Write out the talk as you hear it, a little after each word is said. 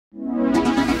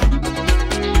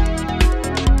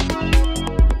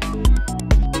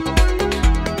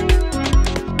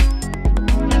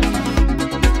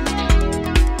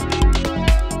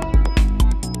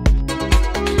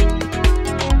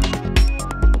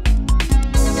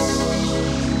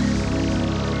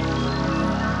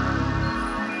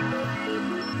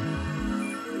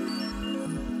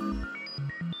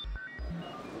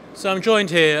So I'm joined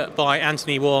here by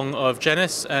Anthony Wong of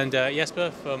Genus and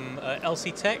Jesper from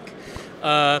LC Tech.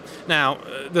 Now,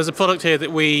 there's a product here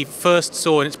that we first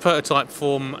saw in its prototype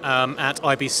form at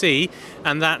IBC,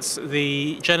 and that's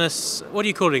the Genus. What are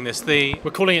you calling this? We're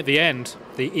calling it the END,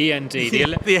 the END,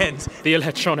 the END, the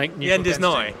electronic neutral the end is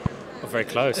density. nigh. Oh, very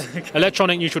close.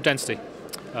 Electronic neutral density.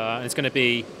 And it's going to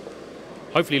be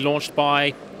hopefully launched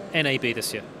by NAB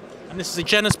this year. And this is a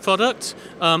Genus product,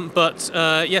 but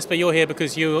Jesper, you're here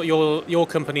because your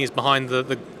company is behind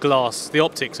the glass, the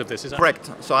optics of this, is that correct?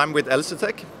 So I'm with LC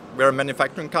Tech. We're a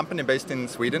manufacturing company based in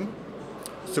Sweden.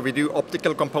 So we do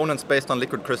optical components based on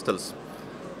liquid crystals.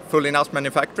 Full in-house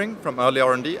manufacturing from early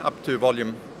R&D up to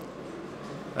volume.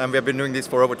 And we have been doing this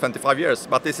for over 25 years,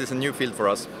 but this is a new field for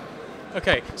us.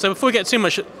 Okay, so before we get too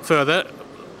much further,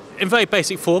 in very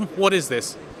basic form, what is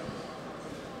this?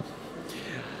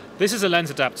 This is a lens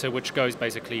adapter which goes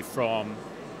basically from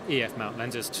EF-mount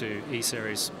lenses to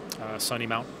E-series Sony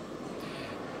mount.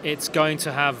 It's going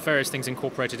to have various things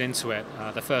incorporated into it.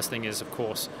 The first thing is, of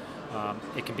course,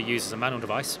 it can be used as a manual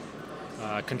device,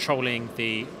 controlling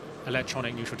the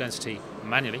electronic neutral density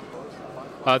manually.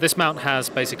 This mount has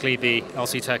basically the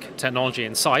LC Tech technology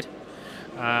inside,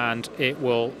 and it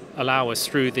will allow us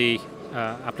through the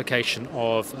application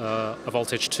of a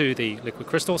voltage to the liquid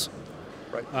crystals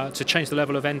to change the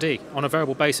level of ND on a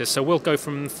variable basis. So we'll go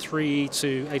from 3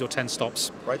 to 8 or 10 stops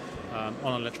on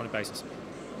an electronic basis.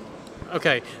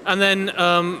 Okay, and then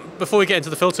before we get into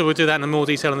the filter, we'll do that in more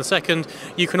detail in a second.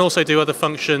 You can also do other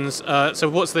functions. So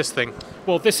what's this thing?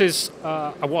 Well, this is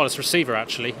a wireless receiver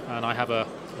actually, and I have a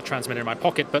transmitter in my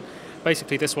pocket, but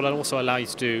basically this will also allow you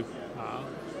to do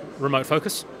remote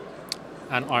focus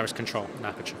and iris control and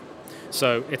aperture.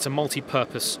 So it's a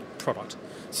multi-purpose product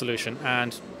solution,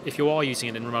 and if you are using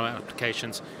it in remote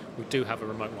applications, we do have a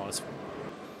remote wireless.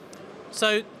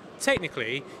 So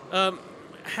technically,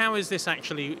 how is this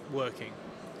actually working?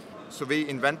 So we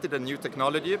invented a new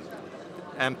technology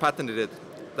and patented it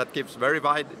that gives very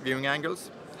wide viewing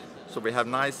angles. So we have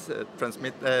nice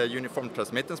uniform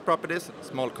transmittance properties,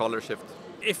 small color shift.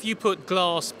 If you put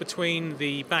glass between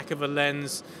the back of a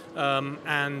lens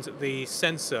and the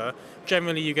sensor,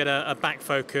 generally you get a back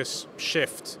focus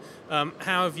shift.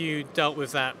 How have you dealt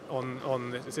with that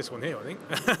on this one here, I think?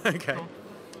 Okay.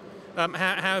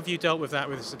 How have you dealt with that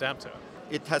with this adapter?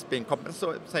 It has been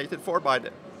compensated for by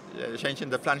changing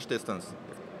the flange distance.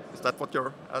 Is that what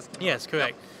you're asking? Yes,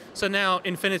 correct. Yeah. So now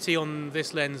infinity on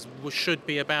this lens should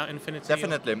be about infinity?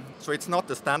 Definitely. So it's not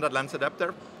the standard lens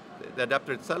adapter. The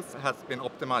adapter itself has been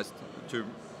optimized to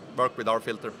work with our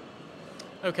filter.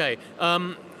 Okay.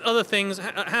 Other things,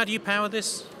 how do you power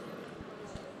this?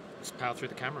 Just power through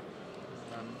the camera.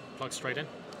 Plug straight in.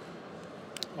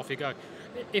 Off you go.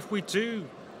 If we do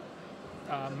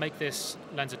make this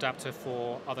lens adapter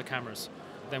for other cameras,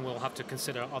 then we'll have to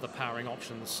consider other powering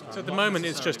options. So at the moment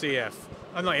it's just EF?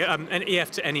 An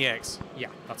EF to NEX? Yeah,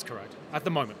 that's correct. At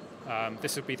the moment.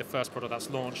 This would be the first product that's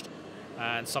launched,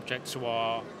 and subject to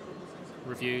our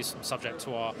reviews, subject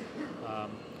to our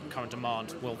current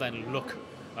demand, we'll then look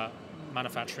at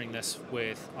manufacturing this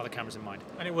with other cameras in mind.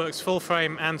 And it works full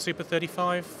frame and Super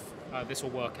 35? This will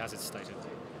work as it's stated.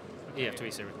 Okay. EF to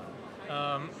E-series.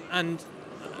 And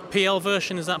PL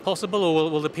version, is that possible, or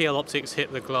will the PL optics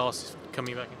hit the glass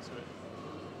coming back into it?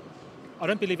 I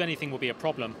don't believe anything will be a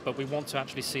problem, but we want to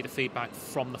actually see the feedback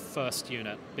from the first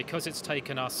unit. Because it's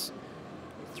taken us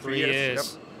 3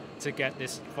 years to get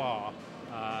this far,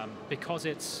 because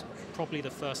it's probably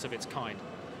the first of its kind,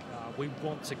 we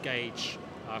want to gauge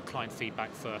client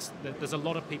feedback first. There's a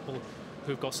lot of people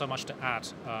who've got so much to add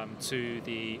to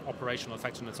the operational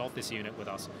effectiveness of this unit with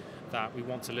us that we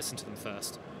want to listen to them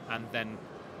first, and then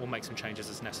we'll make some changes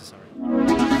as necessary.